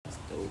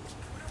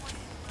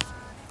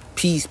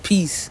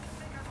Peace.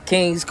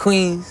 Kings,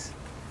 queens,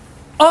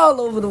 all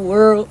over the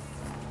world.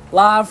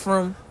 Live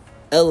from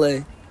LA.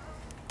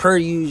 Per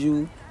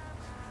usual.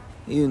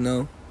 You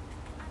know.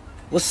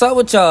 What's up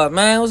with y'all,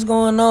 man? What's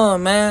going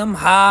on, man? I'm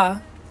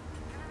high.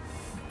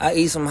 I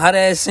eat some hot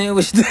ass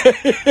sandwich today.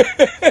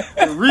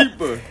 The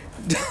Reaper.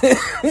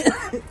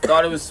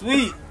 Thought it was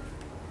sweet.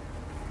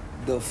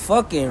 The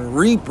fucking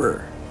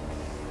Reaper.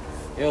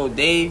 Yo,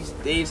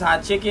 Dave's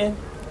hot chicken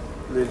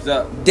lives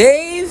up.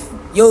 Dave.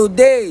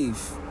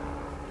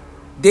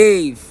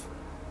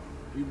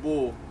 You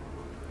bull.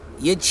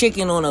 Your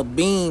chicken on a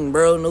bean,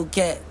 bro. No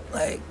cat.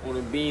 Like On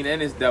a bean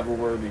and it's devil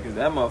word because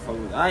that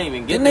motherfucker. I ain't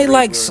even get. Then they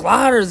like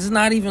sliders. It's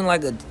not even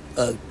like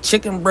a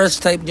chicken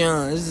breast type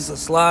John. It's just a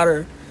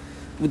slider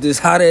with this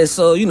hot ass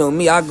sauce. You know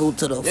me, I go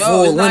to the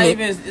full limit.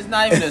 It's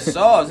not even a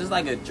sauce. It's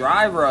like a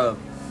dry rub.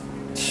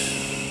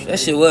 That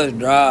shit was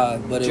dry,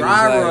 but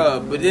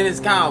but then it's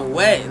kind of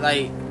wet.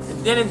 Like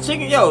then the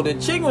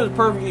chicken was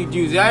perfectly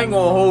juicy. I ain't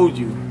gonna hold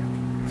you.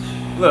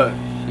 Look,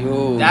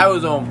 that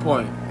was on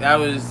point. That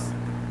was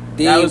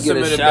some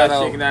of the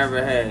best chicken I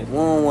ever had.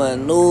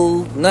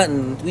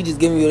 Nothing. We just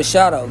giving you a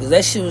shout out because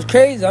that shit was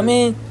crazy. I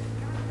mean,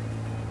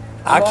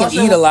 I can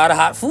eat a lot of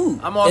hot food.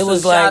 I'm also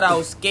shout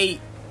out Skate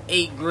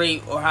 8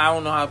 Great, or I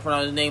don't know how to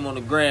pronounce his name on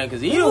the gram,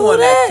 because he the one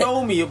that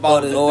told me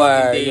about the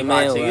Dave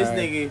hot chicken. This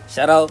nigga,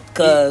 shout out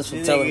Cuz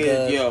for telling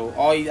Cuz. Yo,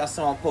 I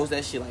saw him post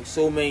that shit like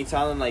so many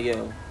times. I'm like,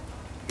 yo,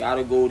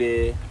 gotta go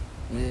there.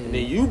 Yeah. And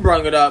then you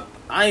brung it up.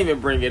 I didn't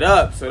even bring it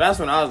up, so that's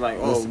when I was like,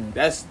 oh,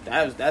 that's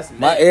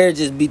my air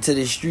just be to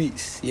the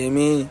streets. You know what I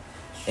mean?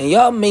 And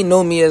y'all may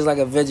know me as like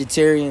a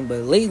vegetarian, but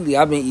lately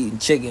I've been eating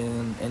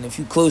chicken, and if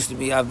you close to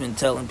me, I've been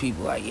telling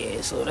people like,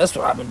 yeah, so that's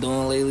what I've been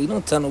doing lately.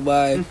 Don't tell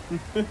nobody,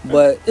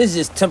 but it's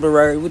just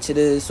temporary, which it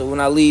is. So when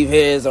I leave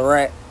here, it's a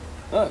wrap.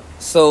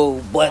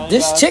 So, but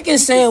this chicken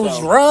sandwich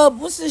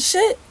rub, what's this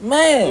shit,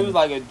 man? It was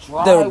like a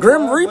dry. The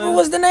Grim Reaper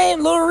was the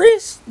name, Lil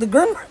Reese. The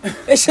Grim.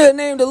 They should have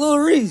named it Lil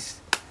Reese.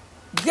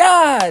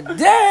 God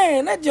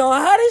damn, that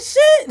joint hot as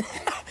shit.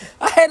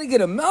 I had to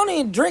get I don't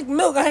even drink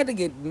milk. I had to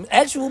get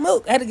actual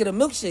milk. I had to get a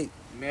milkshake.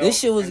 This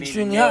shit was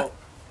extremely hot.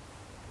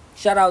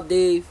 Shout out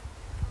Dave.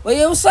 Well,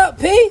 yeah, what's up,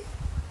 P?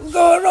 What's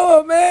going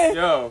on, man?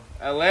 Yo,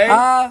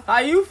 LA, how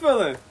you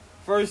feeling?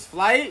 First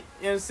flight,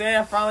 you know what I'm saying?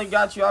 I finally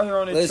got you out here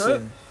on the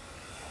trip.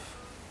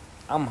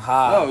 I'm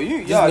high.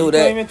 You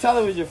couldn't even tell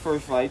it was your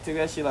first flight. You took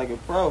that shit like a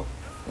pro.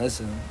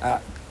 Listen,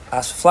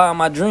 I fly on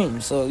my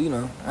dreams, so, you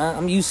know,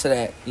 I'm used to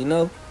that, you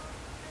know?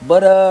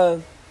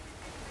 But,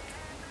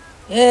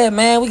 yeah,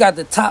 man, we got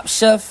the top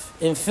chef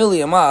in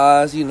Philly in my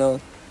eyes, you know.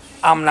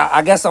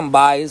 I guess I'm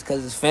biased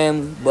because it's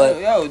family,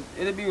 but... Yo,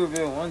 it'll be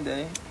revealed one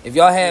day. If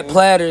y'all had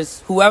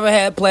platters, whoever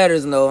had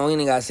platters, no, I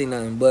ain't gotta say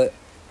nothing, but...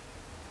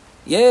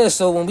 Yeah,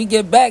 so when we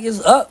get back,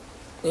 it's up.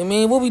 I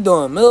mean, what we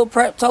doing? Meal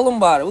prep? Tell them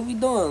about it. What we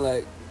doing,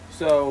 like...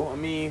 So, I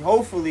mean,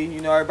 hopefully,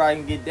 you know, everybody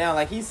can get down.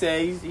 Like he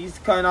said, he's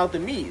cutting out the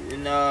meat.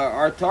 And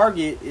our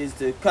target is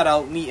to cut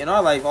out meat in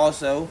our life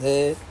also.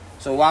 Yeah.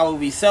 So why would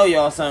we sell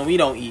y'all something we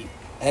don't eat?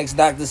 Ex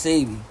Dr.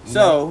 Sabi.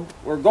 So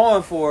we're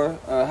going for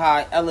a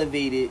high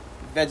elevated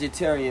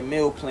vegetarian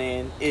meal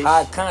plan.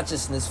 High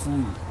consciousness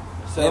food.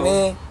 So you know what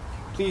I mean?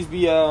 Please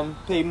be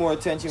pay more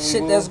attention.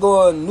 Shit that's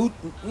going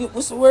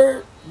what's the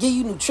word? Give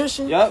you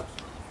nutrition. Yep.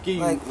 Give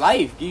you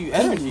life. Give you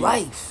energy. Give you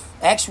life.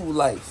 Actual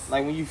life.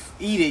 Like when you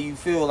eat it, you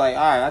feel like,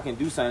 all right, I can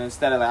do something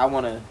instead of like I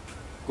want to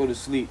go to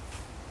sleep.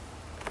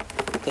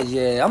 Cause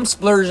yeah, I'm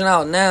splurging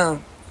out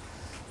now.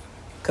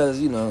 Cause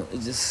you know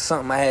it's just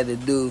something I had to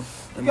do.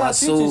 You gotta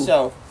teach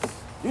yourself.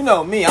 You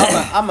know me,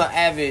 I'm an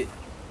avid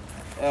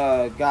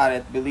guy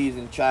that believes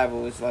in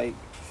travel. It's like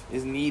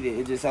it's needed.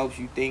 It just helps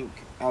you think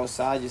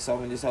outside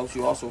yourself and just helps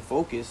you also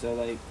focus. So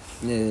like,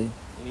 yeah. And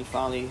he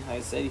finally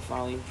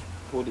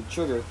pulled the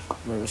trigger.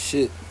 Real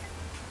shit.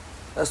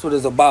 That's what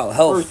it's about.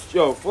 Health.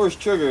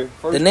 First trigger.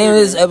 The name of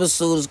this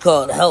episode is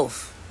called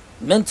Health.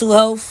 Mental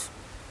health,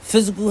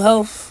 physical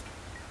health,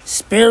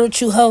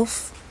 spiritual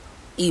health,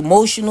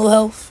 emotional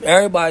health.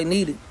 Everybody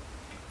need it.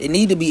 It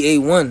need to be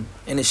A1.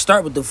 And it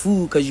start with the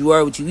food because you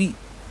are what you eat.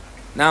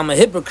 Now I'm a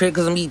hypocrite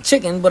because I'm eating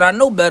chicken, but I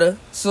know better.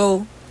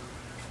 So,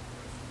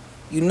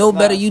 you know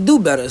better, you do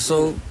better.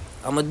 So,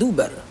 I'm going to do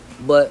better.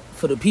 But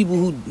for the people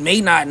who may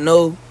not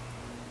know,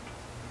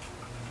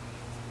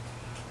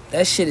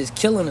 that shit is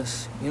killing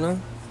us, you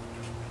know?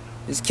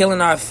 It's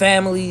killing our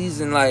families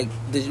and, like,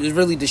 it's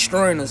really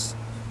destroying us.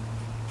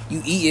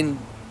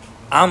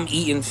 I'm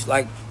eating,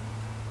 like,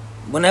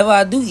 whenever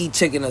I do eat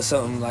chicken or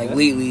something, like,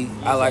 lately,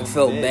 I, like,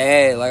 felt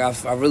bad.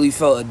 Like, I really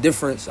felt a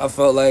difference. I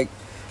felt like,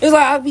 it's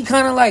like I be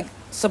kind of, like,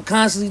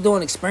 subconsciously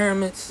doing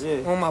experiments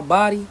on my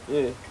body.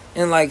 Yeah.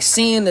 And, like,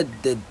 seeing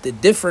the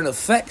different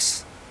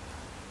effects.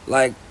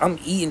 Like, I'm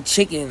eating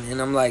chicken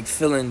and I'm, like,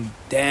 feeling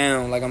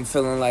down. Like, I'm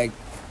feeling, like,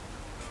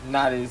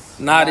 not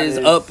as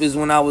up as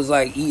when I was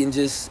like eating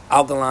just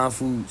alkaline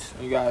foods.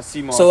 You gotta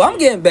see more. So I'm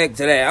getting back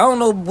to that. I don't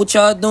know what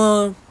y'all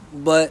doing,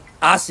 but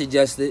I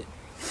suggest it.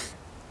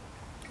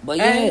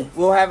 But and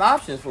we'll have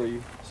options for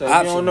you. So if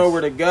you don't know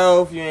where to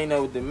go, if you ain't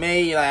know what to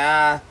make, you're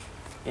like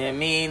You know what I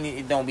mean?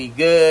 It don't be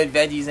good.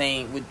 Veggies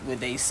ain't what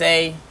they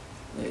say.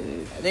 Yeah.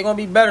 They're going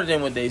to be better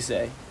than what they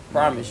say.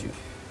 Promise you.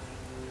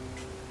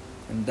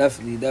 And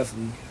definitely,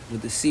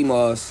 with the sea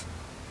moss,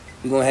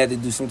 we're going to have to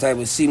do some type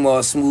of sea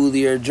moss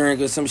smoothie or drink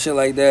or some shit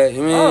like that.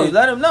 You know? Oh,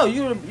 let them know.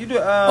 You do.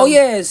 Oh,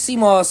 yeah. Sea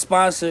moss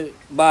sponsored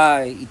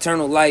by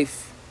Eternal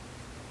Life.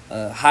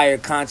 Higher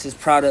Conscious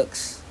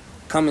Products.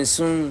 Coming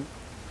soon.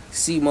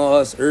 Sea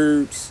moss,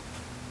 herbs.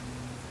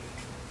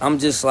 I'm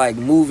just like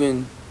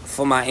moving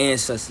for my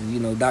ancestors. You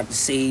know, Dr.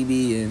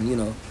 Sebi and, you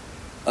know,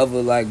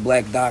 other like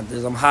black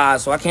doctors. I'm high,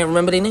 so I can't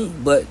remember their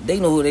name. But they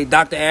know who they.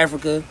 Dr.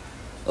 Africa.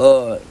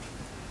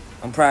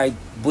 I'm probably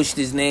butchered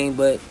his name,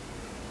 but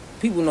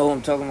people know who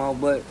I'm talking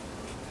about. But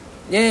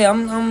yeah,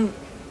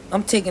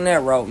 I'm taking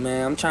that route,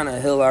 man. I'm trying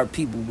to heal our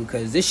people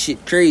because this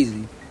shit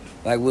crazy.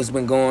 Like what's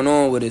been going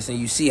on with us, and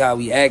you see how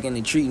we acting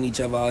and treating each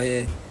other out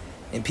here,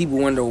 and people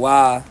wonder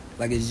why.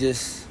 Like it's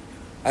just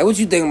like what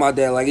you think about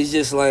that? Like it's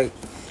just like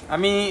I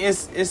mean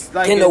it's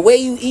like can the way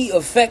you eat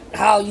affect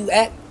how you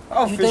act?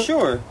 Oh, for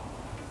sure.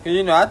 Cause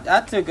you know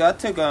I took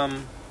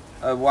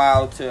a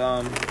while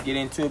to get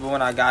into it, but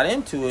when I got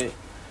into it,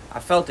 I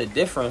felt a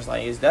difference.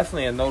 Like it's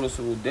definitely a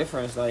noticeable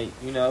difference. Like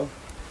you know,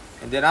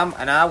 and then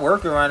I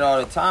work around it all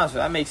the time, so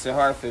that makes it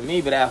hard for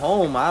me. But at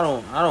home, I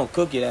don't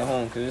cook it at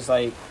home because it's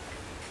like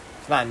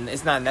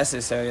it's not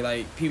necessary.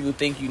 Like people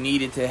think you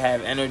need it to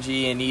have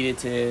energy and need it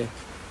to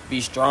be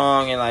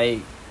strong and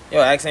like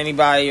ask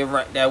anybody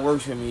that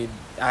works with me.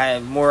 I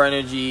have more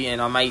energy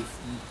and I might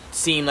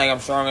seem like I'm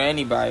stronger than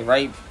anybody,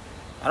 right?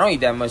 I don't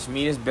eat that much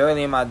meat. It's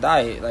barely in my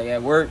diet. Like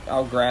at work,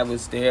 I'll grab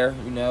what's there,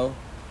 you know.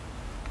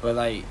 But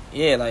like,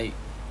 yeah, like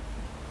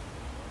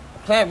a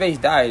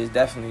plant-based diet is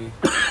definitely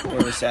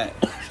where it's at.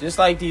 Just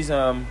like these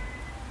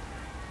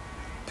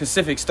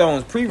Pacific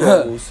Stones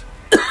pre-rolls,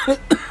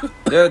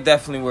 they're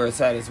definitely where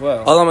it's at as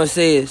well. All I'm gonna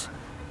say is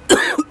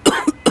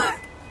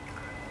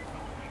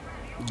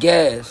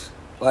gas.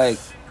 Like,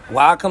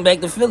 why I come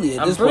back to Philly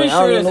at this point?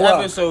 I'm pretty sure this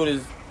episode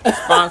is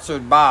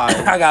sponsored by.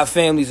 I got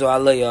family, so I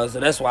love y'all, so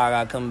that's why I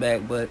gotta come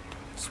back. But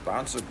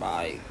sponsored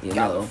by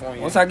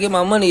California. Once I get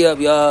my money up,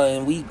 y'all,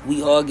 and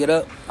we all get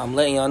up, I'm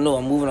letting y'all know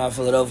I'm moving out of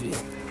Philadelphia.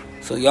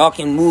 So y'all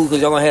can move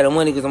because y'all gonna have the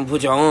money because I'm gonna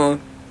put y'all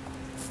on.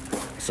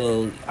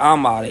 So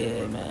I'm out of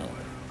here, man.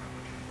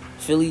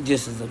 Philly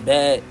just is a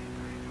bad.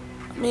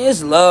 I mean,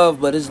 it's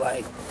love, but it's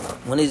like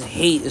when it's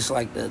hate, it's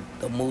like the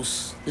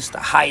most. It's the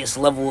highest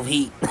level of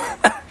hate.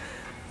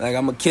 Like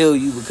I'm gonna kill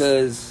you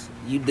because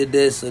you did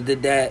this or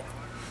did that.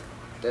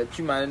 That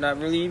you might have not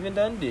really even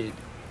did.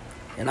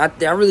 And I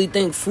really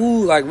think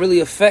food like really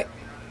affect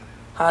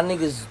how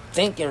niggas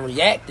think and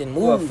react and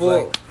move.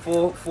 What,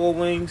 four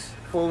wings,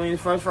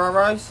 French fried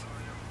rice,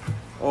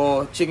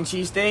 or chicken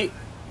cheese steak,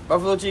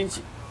 buffalo chicken,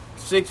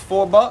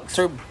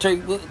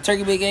 $4.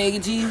 Turkey bacon egg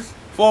and cheese.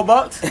 $4.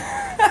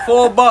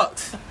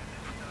 $4.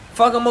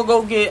 Fuck, I'm gonna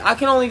go get. I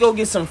can only go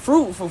get some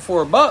fruit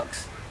for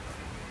 $4.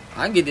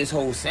 I can get this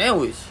whole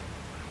sandwich,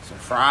 some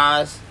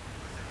fries.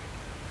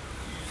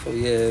 So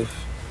yeah,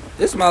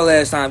 this is my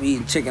last time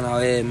eating chicken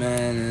out here,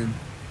 man, and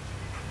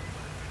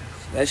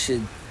that shit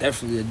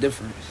definitely a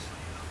difference.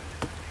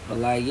 But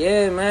like,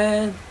 yeah,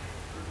 man,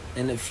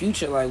 in the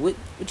future, like,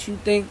 what you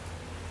think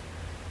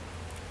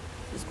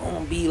is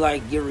gonna be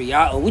like your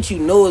reality? Or what you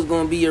know is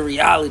gonna be your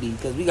reality?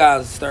 Because we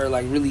gotta start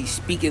like really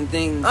speaking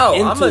things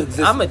into existence.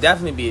 I'm gonna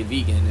definitely be a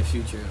vegan in the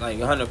future, like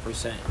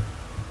 100%.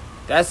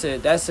 That's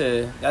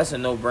a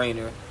no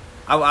brainer.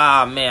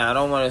 Man, I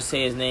don't want to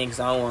say his name because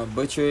I don't want to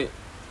butcher it.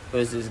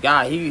 But it's this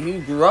guy. He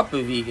grew up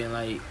a vegan.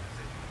 Like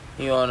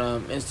he on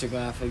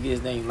Instagram. I forget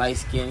his name. Light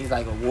skin. He's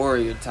like a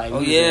warrior type. Oh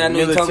yeah, I know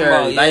you're talking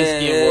about. Light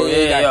skin warrior.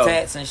 He got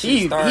tats and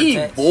shit.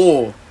 He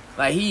bull.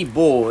 Like he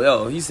bull.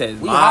 Yo, he says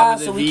we mom high,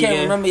 was a so vegan. We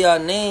can't remember your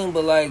name,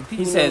 but like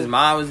he says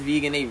mom was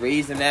vegan. They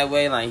raised him that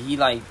way. Like he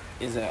like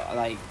is a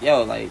like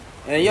yo like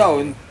and yo.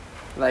 And,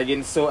 like,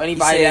 and so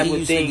anybody that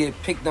would think... He used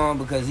to get picked on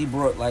because he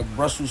brought, like,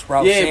 Brussels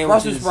sprout sandwiches. Yeah,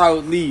 Brussels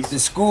sprout leaves. To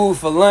school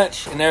for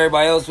lunch, and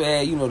everybody else would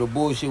have, the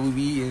bullshit we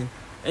be eating.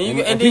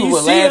 And people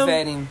would laugh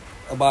at him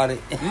about it.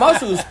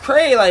 Muscles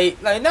crazy,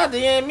 like, not the,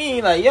 you know what I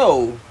mean? Like,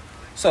 yo,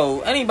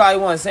 so anybody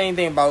want to say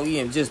anything about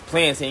eating just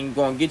plants ain't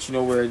going to get you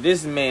nowhere.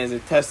 This man's a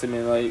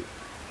testament, like...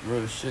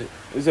 Real shit.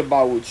 It's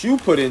about what you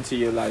put into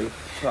your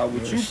life. About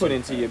what you put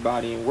into your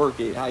body and work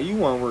it. How you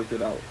want to work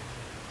it out.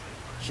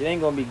 Shit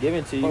ain't gonna be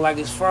given to you. But like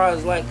as far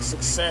as like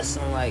success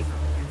and like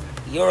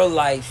your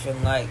life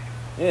and like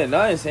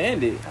nothing's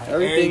handed. Like,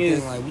 everything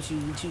is like what you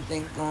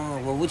think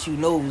going, or what you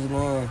know is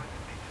going.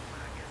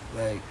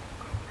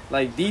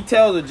 Like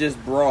details are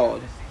just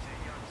broad.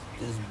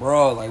 Just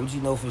broad, like what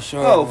you know for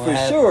sure. Oh, for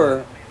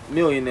sure,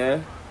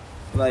 millionaire.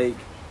 Like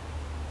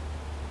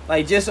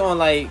just on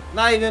like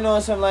not even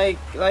on some like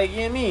you know what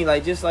I mean?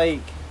 Like just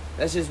like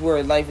that's just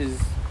where life is.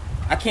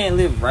 I can't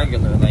live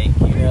regular, like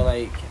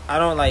like I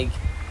don't like.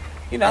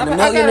 And a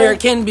millionaire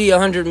can be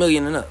 100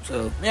 million and up.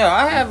 So yeah,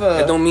 I have a.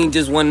 That don't mean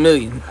just 1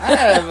 million. I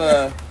have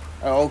a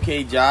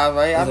okay job,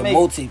 right? I make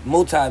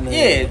multi-million.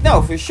 Yeah,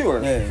 no, for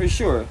sure, for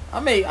sure. I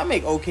make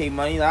okay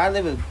money. Like, I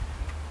live a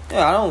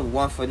Yeah, I don't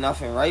want for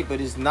nothing, right?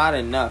 But it's not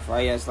enough,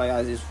 right? It's like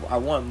I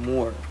want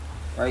more,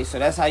 right? So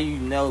that's how you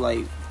know,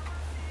 like,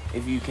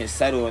 if you can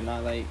settle or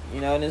not, like,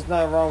 you know. And there's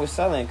nothing wrong with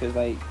selling, because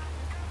like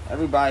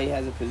everybody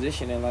has a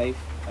position in life,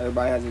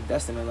 everybody has a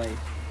destiny in life.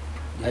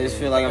 Yeah, I just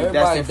feel like I'm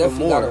destined for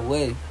more. Got a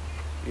way.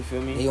 You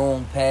feel me? Their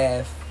own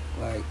path,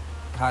 like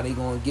how they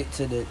gonna get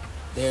to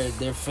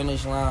their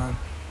finish line.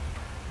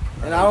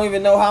 Right? And I don't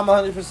even know how I'm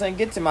 100%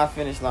 get to my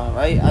finish line,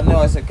 right? I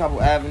know it's a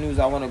couple avenues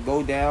I want to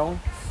go down,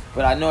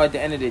 but I know at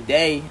the end of the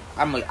day,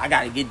 I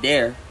gotta get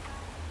there.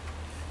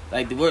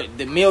 Like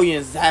the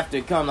millions have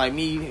to come, like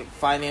me,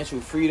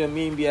 financial freedom,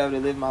 me be able to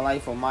live my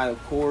life on my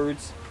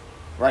accords,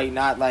 right?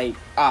 Not like,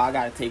 I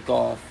gotta take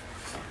off.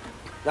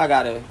 I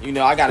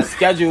gotta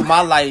schedule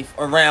my life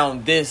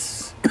around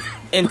this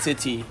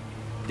entity,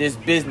 this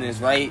business,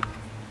 right?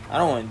 I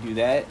don't want to do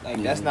that.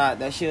 Like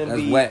that shouldn't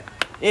be wet.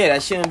 Yeah,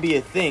 that shouldn't be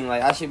a thing.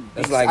 Like I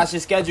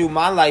should schedule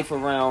my life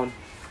around,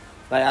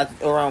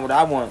 around what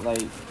I want.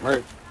 Like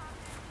right.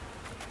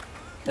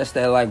 That's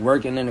that like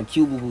working in a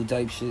cubicle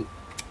type shit.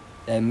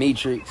 That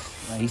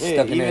matrix. Like he's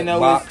stuck in that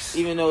box.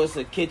 Even though it's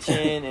a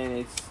kitchen and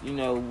it's,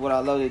 what I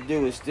love to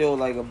do, it's still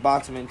like a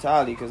box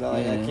mentality, because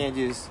I can't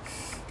just.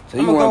 So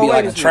you want to be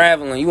like a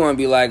traveling. You want to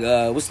be like,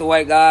 what's the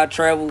white guy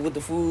travel with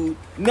the food?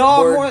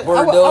 No,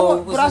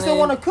 but I still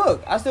want to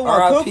cook. I still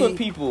want to cook for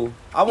people.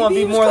 I want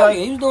to be more like.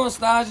 He was doing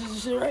stages and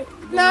shit, right?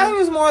 Nah, he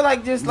was more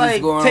like just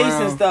like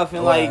tasting stuff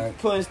and like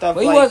putting stuff.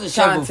 But he was a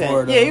chef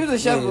before, though. Yeah, he was a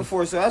chef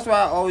before. So that's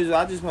why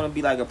I just want to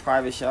be like a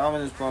private chef. I'm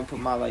just going to put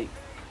my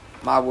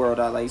world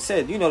out. Like you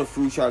said, the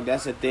food truck.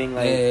 That's a thing.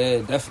 Like yeah,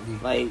 definitely.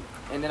 Like.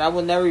 And then I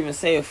would never even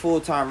say a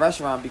full-time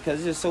restaurant, because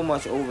it's just so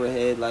much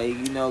overhead. Like,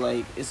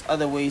 like it's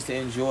other ways to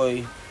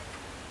enjoy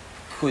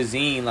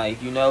cuisine. Like,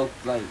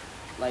 like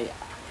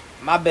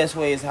my best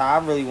way is how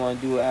I really want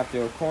to do it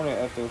after a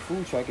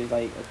food truck is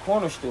like a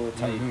corner store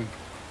type.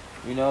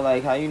 Mm-hmm.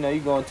 Like how, you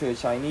go into a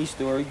Chinese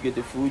store, you get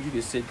the food, you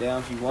can sit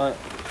down if you want.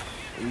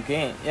 You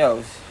can't.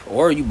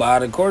 Or you buy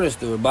the corner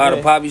store, buy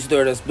the poppy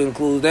store that's been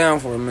closed down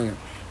for a minute.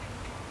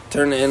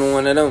 Turn it into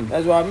one of them.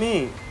 That's what I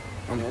mean.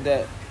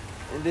 That.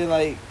 And then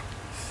like...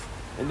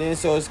 And then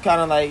so it's kind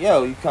of like,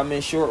 you come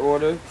in short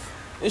order.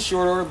 It's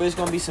short order, but it's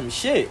gonna be some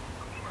shit,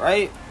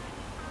 right?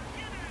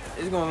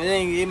 It's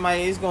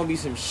gonna be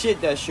some shit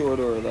that's short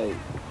order, like.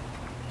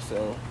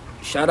 So,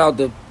 shout out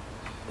to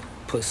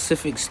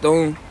Pacific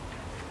Stone,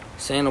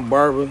 Santa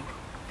Barbara,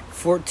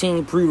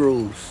 14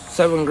 pre-rolls,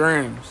 7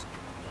 grams,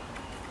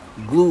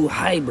 glue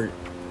hybrid.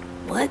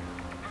 What?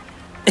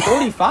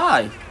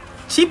 45,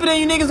 cheaper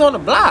than you niggas on the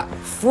block.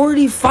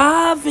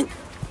 45 and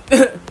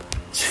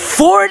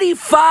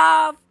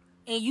 45.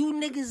 And you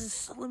niggas is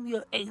selling me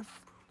an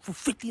eighth for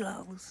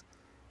 $50.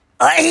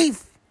 An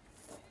eighth.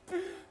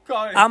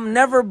 I'm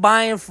never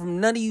buying from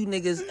none of you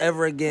niggas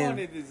ever again.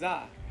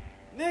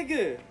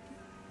 Nigga.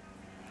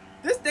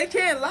 They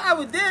can't lie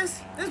with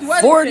this. This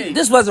wedding cake.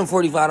 This wasn't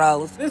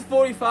 $45. This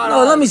 $45.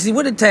 No, let me see.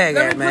 What the tag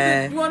at,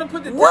 man? You want to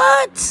put the tag?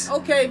 What?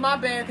 Okay, my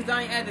bad, because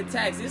I ain't add the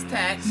tax. It's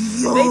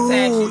tax. Yo, they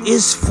tax you.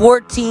 It's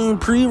 14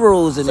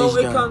 pre-rolls in this So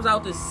it comes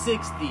out to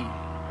 60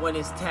 when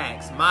it's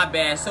taxed. My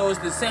bad. So it's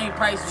the same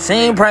price.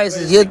 Same price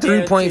as your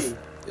 3 point.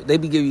 They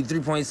be giving you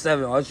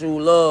 3.7. I sure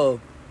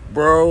love,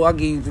 bro. I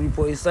give you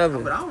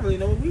 3.7. But I don't really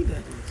know what weed that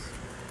is.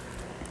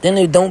 Then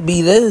it don't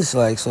be this,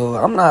 like, so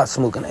I'm not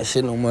smoking that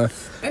shit no more.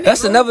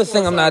 That's another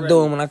thing I'm not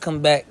doing when I come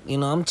back.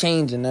 I'm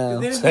changing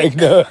now. It's like,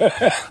 no.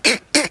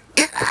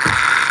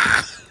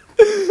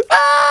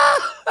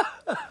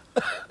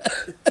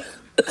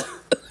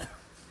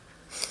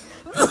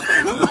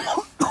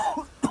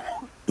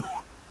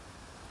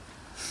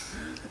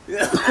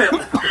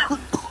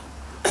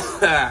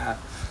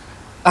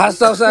 Hot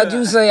Southside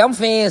you say I'm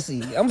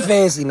fancy. I'm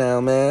fancy now,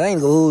 man. I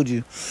ain't gonna hold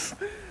you.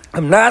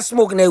 I'm not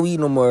smoking that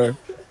weed no more.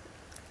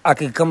 I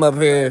could come up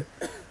here.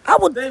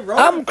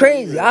 I'm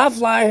crazy. I'll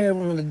fly here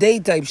on the day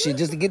type shit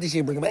just to get this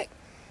shit, bring it back.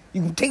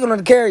 You can take it on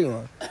the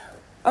carry-on.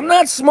 I'm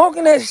not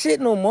smoking that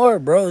shit no more,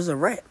 bro. It's a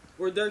wrap.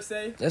 What Dirk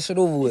say? That shit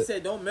over with. He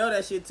said, don't mail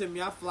that shit to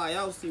me. I'll fly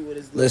out, see what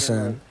it's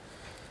listen. Like.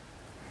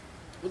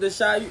 With the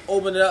shot, you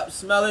open it up,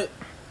 smell it.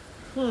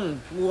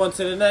 Move on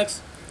to the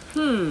next.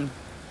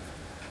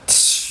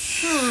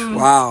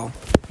 Wow.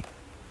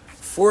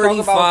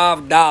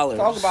 $45.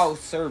 Talk about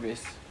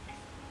service.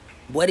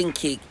 Wedding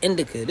cake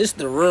indica. This is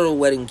the real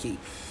wedding cake.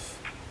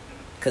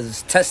 Because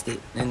it's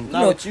tested. And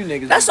what you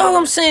niggas. That's all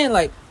I'm saying.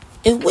 Like,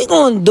 if we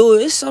gonna do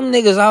it, it's some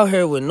niggas out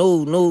here with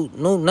no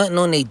nothing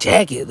on their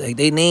jacket. Like,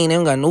 they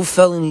ain't got no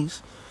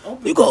felonies.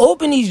 You can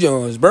open these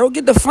joints, bro.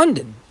 Get the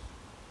funding.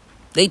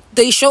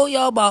 They show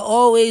y'all about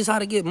all ways how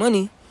to get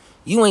money.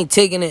 You ain't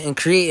taking it and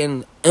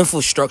creating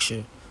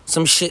infrastructure.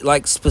 Some shit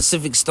like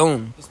Specific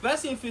Stone.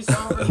 Especially if it's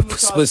already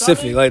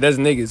specific, like that's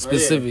niggas.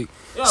 Specific.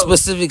 Yo,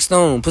 Specific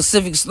Stone.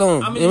 Pacific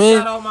Stone. I'm gonna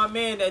shout out my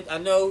man that I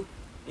know.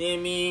 You know what I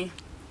mean?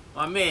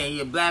 My man,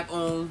 he a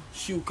black-owned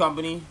shoe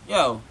company.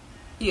 Yo,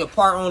 he a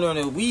part owner in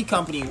a weed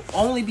company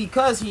only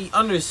because he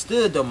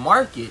understood the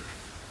market,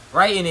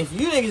 right? And if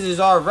you niggas is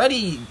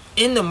already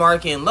in the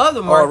market and love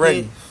the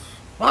market,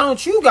 Why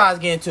don't you guys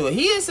get into it?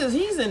 He says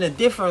he's in a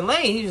different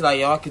lane. He's like,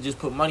 y'all could just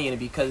put money in it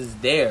because it's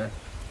there.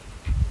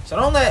 So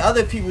don't let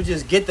other people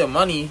just get the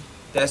money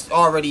that's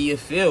already your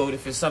field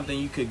if it's something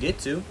you could get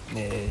to.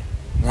 Yeah.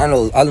 I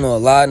know a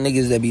lot of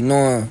niggas that be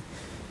knowing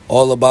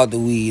all about the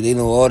weed. They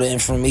know all the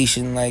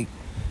information. Like,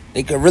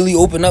 they could really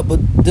open up a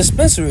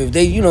dispensary if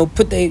they, you know,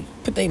 put they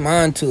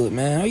mind to it,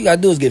 man. All you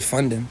gotta do is get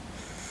funding.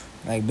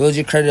 Like, build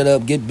your credit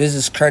up, get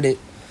business credit,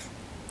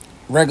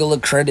 regular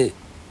credit.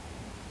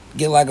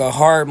 Get like a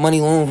hard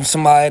money loan from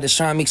somebody that's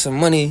trying to make some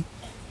money.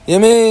 You know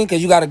what I mean?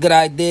 Because you got a good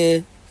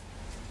idea.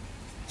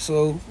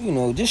 So, you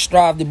know, just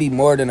strive to be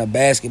more than a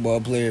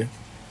basketball player.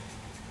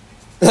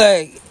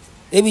 Like,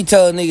 they be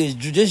telling niggas,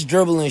 just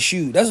dribble and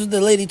shoot. That's what the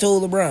lady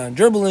told LeBron.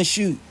 Dribble and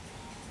shoot.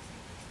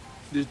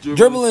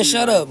 Dribble and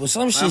shut up. Or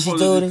some shit she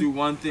told him. Do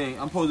one thing.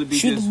 I'm supposed to be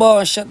shoot the ball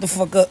and shut the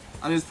fuck up.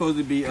 I'm just supposed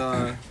to be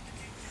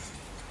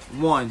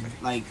one,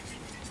 like,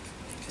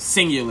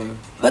 singular.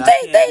 But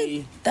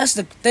they that's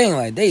the thing.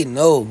 Like, they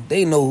know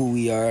who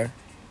we are.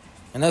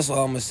 And that's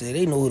all I'm gonna say.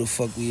 They know who the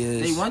fuck we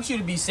is. They want you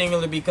to be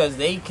singular because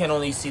they can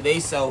only see they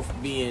self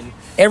being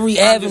every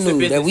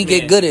avenue that we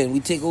get good in,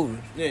 we take over.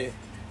 Yeah.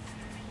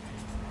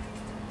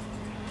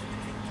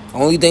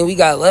 Only thing we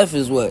got left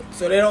is what?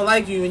 So they don't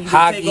like you when you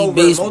hockey, take over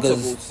baseball.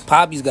 multiples.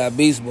 Poppy's got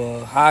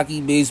baseball,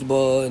 hockey,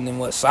 baseball, and then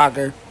what?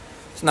 Soccer.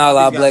 It's not a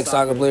lot of black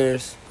soccer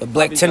players, but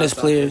black tennis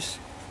players.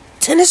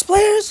 Tennis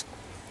players?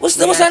 What's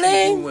her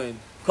name?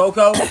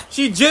 Coco.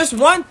 She just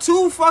won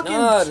 2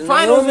 fucking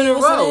finals in a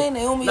row.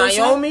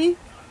 Naomi.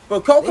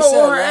 But Coco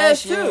won her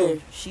ass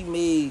too. She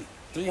made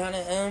 300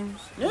 M's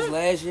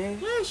last year.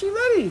 Yeah, she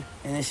ready.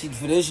 And then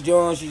for this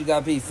joint, she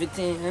got paid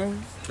 15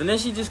 M's. And then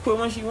she just quit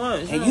when she won.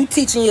 And you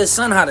teaching your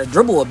son how to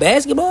dribble a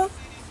basketball?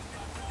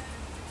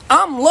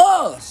 I'm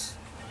lost.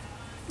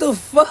 The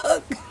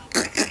fuck?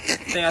 I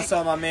think I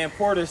saw my man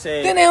Porter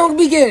say. Then they don't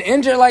be getting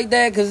injured like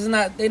that because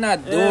they're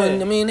not doing.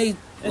 Yeah. I mean, they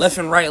left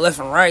and right.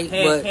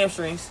 But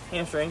hamstrings.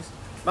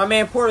 My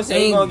man Porter said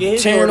he's gonna get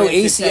his tearing no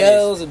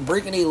ACLs and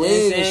breaking their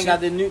legs. And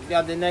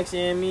got the next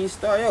NME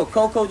star. Yo,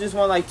 Coco just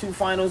won like 2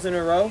 finals in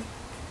a row.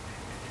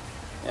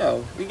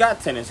 Yo, we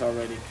got tennis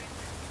already.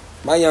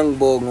 My young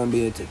boy gonna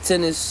be into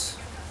tennis.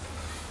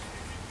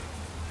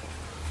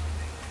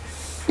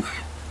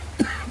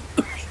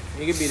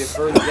 He could be the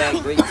first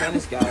black great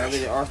tennis guy other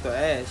than Arthur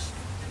Ashe.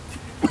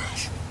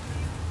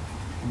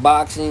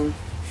 Boxing.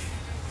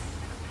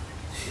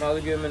 Now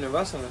they get him into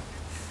wrestling.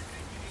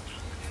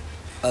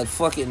 A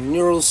fucking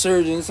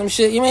neurosurgeon, some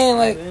shit. You mean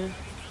like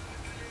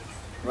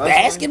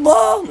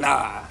basketball?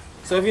 Nah.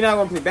 So if you're not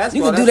gonna play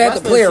basketball, you can do that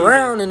to play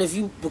around, and if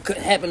you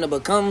happen to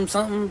become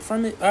something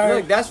from it, all right.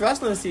 Look, that's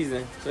wrestling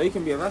season, so you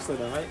can be a wrestler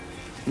then, right?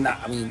 Nah,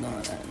 I mean, no,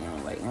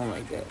 I don't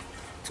like that.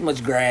 Too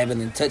much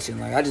grabbing and touching.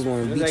 Like, I just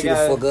want to beat you the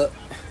fuck up.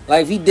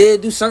 Like, if he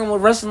did do something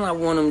with wrestling, I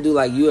want him to do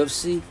like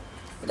UFC.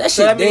 But that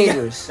shit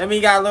dangerous. That mean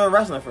you gotta learn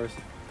wrestling first.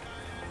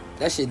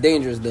 That shit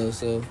dangerous though,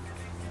 so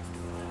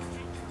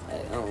I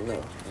don't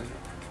know.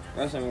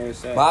 Wrestling where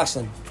it's at.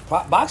 Boxing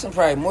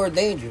probably more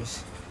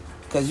dangerous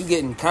because you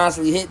getting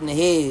constantly hit in the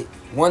head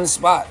one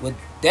spot. With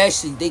that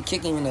shit, they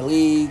kicking you in the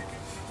leg.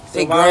 So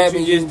they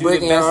grabbing you,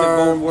 breaking your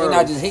arm. They're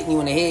not just hitting you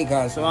in the head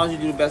constantly. So why don't you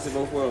do the best of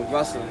both worlds?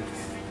 Wrestling,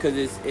 because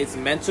it's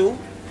mental,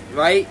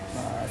 right?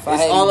 It's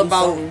all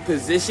about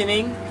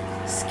positioning,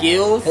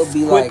 skills,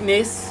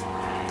 quickness.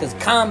 Because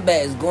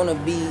combat is gonna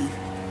be.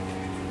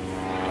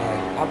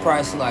 I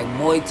probably see like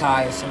Muay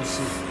Thai or some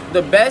shit.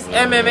 The best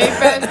MMA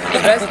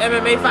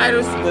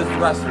fighters was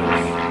wrestlers.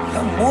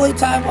 Muay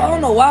Thai, I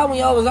don't know why when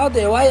y'all was out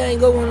there, why y'all ain't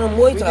go on them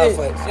Muay Thai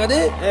fights? Y'all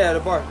did? Yeah, the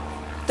bar.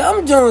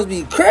 Them Jones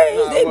be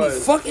crazy. They be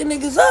fucking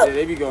niggas up. Yeah,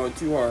 they be going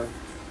too hard.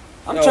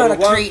 I'm trying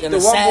to create an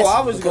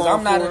assassin because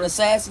I'm not an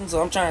assassin,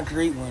 so I'm trying to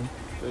create one.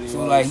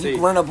 So like, you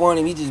can run up on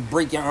him, he just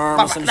break your arm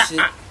or some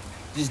shit.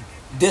 Just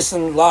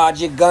dislodge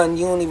your gun.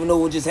 You don't even know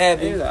what just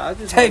happened. Yeah, I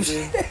just type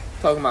shit.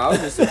 Talking about, I was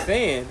just a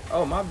fan.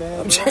 Oh, my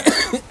bad.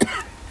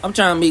 I'm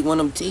trying to make one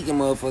of them taking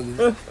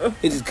motherfuckers.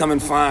 They just coming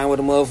fine with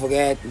a motherfucker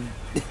at and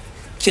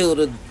kill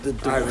the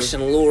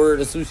Russian lord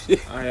or some shit.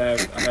 I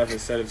have a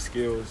set of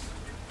skills.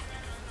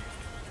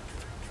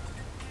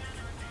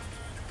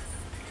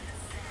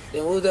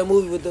 Then what was that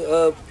movie with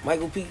the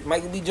Michael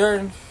B.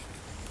 Jordan?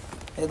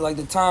 It like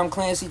the Tom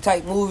Clancy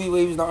type movie where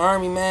he was the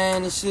army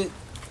man and shit.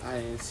 I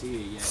didn't see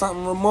it yet.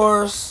 Something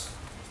Remorse.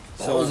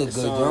 That was a good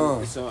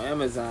joint. It's on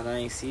Amazon. I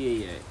ain't see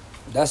it yet.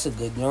 That's a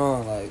good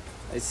joint. Like,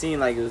 it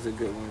seemed like it was a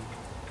good one.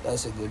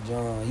 That's a good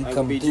joint. He Michael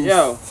come B.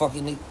 through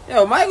fucking.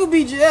 Yo, Michael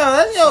B.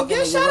 Jordan.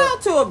 Give shout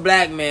out to a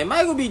black man.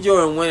 Michael B.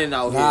 Jordan winning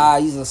out here. Nah,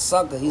 he's a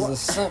sucker. He's a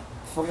simp.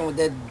 Fucking with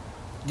that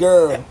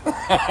girl.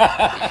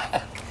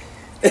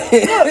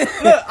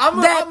 Look,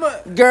 I'm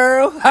a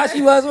girl. How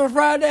she was on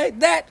Friday?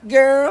 That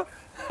girl.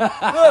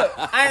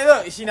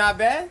 Look, is she not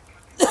bad?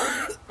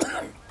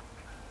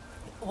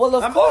 Well,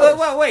 of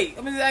course. Wait.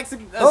 I'm just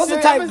asking. Those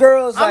are type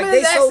girls like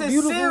they so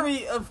beautiful. A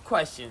series of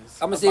questions.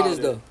 I'm gonna say this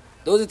though.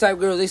 Those are type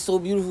girls. They so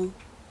beautiful.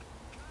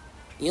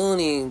 You don't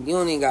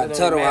even got to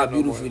tell them how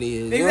beautiful it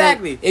is.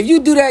 Exactly. If you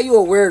do that, you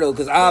a weirdo,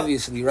 because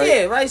obviously, right?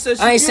 Yeah, right. So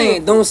I ain't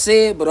saying don't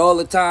say it, but all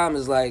the time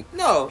is like,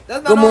 no,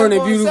 that's not good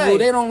morning, beautiful. Say.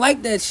 They don't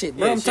like that shit,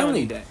 bro. Yeah, I'm telling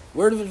you. That.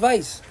 Word of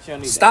advice.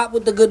 Stop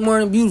with the good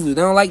morning, beautiful.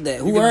 They don't like that.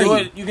 Who are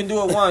you? You can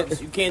do it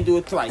once. You can't do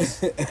it twice.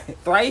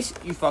 Thrice,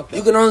 you fucked up.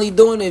 You can only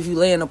do it if you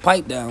laying a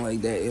pipe down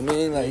like that. I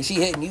mean, like, she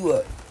hitting you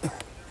up.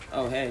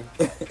 Oh, hey.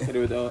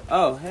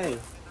 Oh, hey.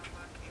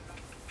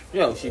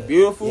 Yo, she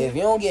beautiful. Yeah, if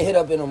you don't get hit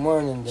up in the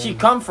morning, then... She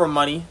come from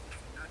money.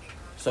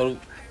 So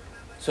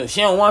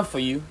she don't want for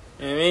you.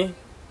 You know what I mean?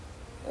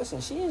 Listen,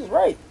 she is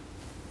right.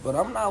 But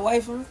I'm not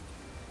wifing.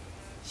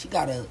 She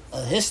got a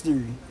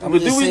history. But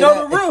do we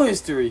know the real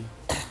history?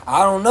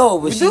 I don't know.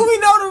 But do we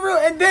know the real?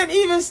 And then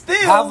even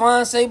still... How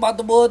Von say about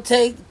the boy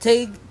take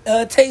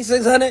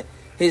 600?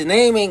 His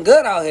name ain't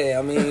good out here.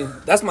 I mean,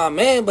 that's my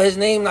man, but his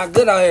name not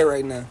good out here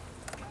right now.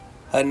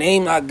 Her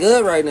name not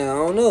good right now.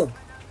 I don't know.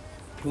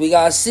 We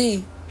gotta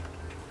see.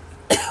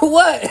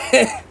 What?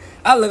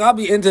 I'll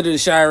be into the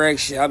Chirac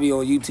shit. I'll be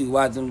on YouTube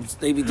watching them.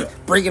 They be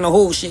breaking the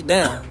whole shit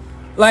down.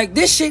 Like,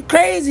 this shit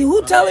crazy.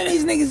 Who telling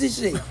these niggas this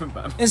shit?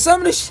 And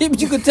some of the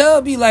shit you could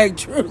tell be like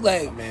true.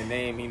 Like, man,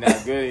 name he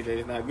not good.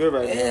 He's not good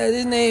right now. Yeah,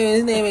 his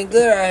name ain't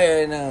good right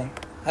here now.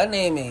 Her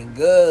name ain't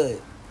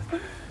good.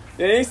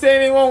 They ain't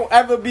saying it won't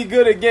ever be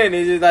good again.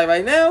 It's just like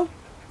right now,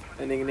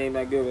 that nigga name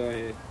not good right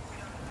here.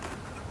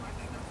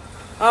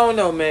 I don't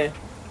know, man.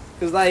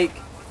 Cause like,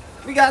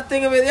 we gotta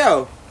think of it,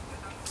 yo.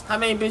 How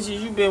many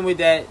bitches you been with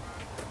that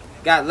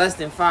got less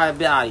than 5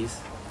 bodies?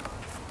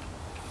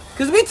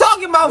 Cause we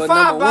talking about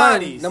 5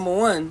 bodies. Number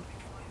one.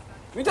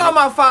 We talking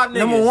about 5 niggas.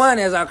 Number one,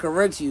 as I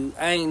correct you,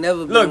 I ain't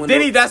never been with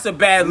Diddy, that's a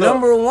bad look.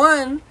 Number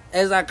one,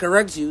 as I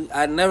correct you,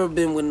 I never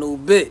been with no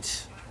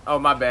bitch. Oh,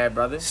 my bad,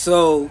 brother.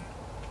 So,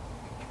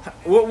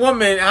 what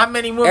woman? How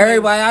many women?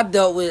 Everybody I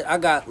dealt with, I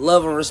got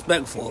love and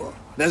respect for.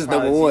 That's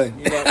number one.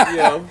 You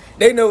know,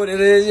 they know what it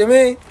is, you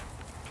mean?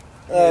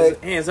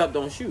 Hands up,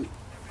 don't shoot.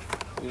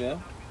 You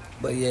know?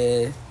 But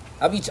yeah,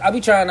 I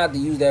be trying not to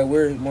use that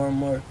word more and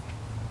more.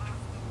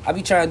 I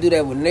be trying to do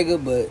that with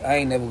nigga, but I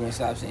ain't never gonna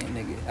stop saying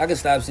nigga. I can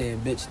stop saying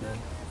bitch though.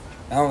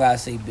 I don't gotta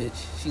say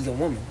bitch. She's a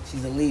woman.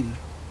 She's a lady.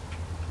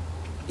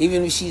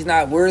 Even if she's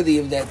not worthy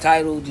of that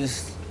title,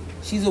 just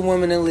she's a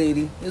woman and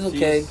lady. It's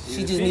okay.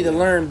 She just need to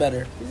learn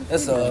better.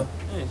 That's all.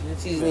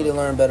 She just need to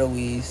learn better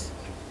ways.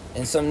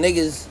 And some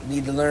niggas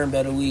need to learn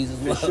better ways as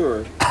well. For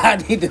sure. I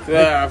need to.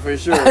 Yeah, for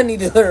sure. I need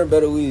to learn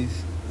better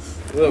ways.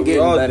 Look, I'm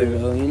getting better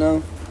though, you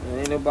know?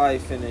 Ain't nobody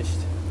finished.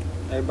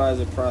 Everybody's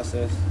a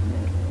process.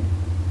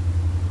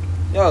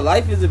 Yo,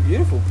 life is a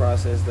beautiful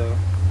process though.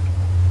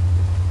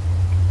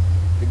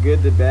 The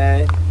good, the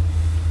bad.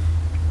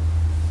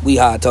 We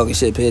hot talking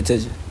shit, pay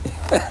attention.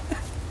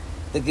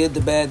 The good,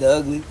 the bad, the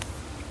ugly.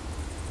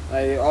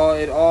 Like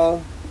all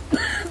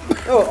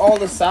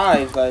the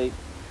sides, like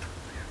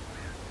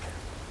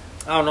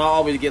I don't know, I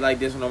always get like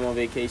this when I'm on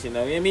vacation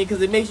though. You know what I mean?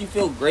 Because it makes you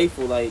feel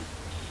grateful, like,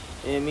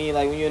 you know what I mean?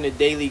 Like when you're in the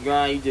daily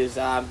grind, you just,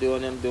 I'm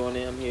doing it,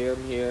 I'm here.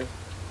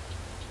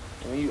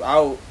 And when you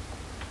out,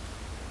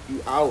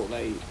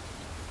 like.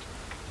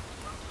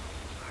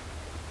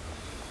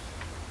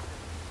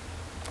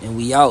 And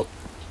we out.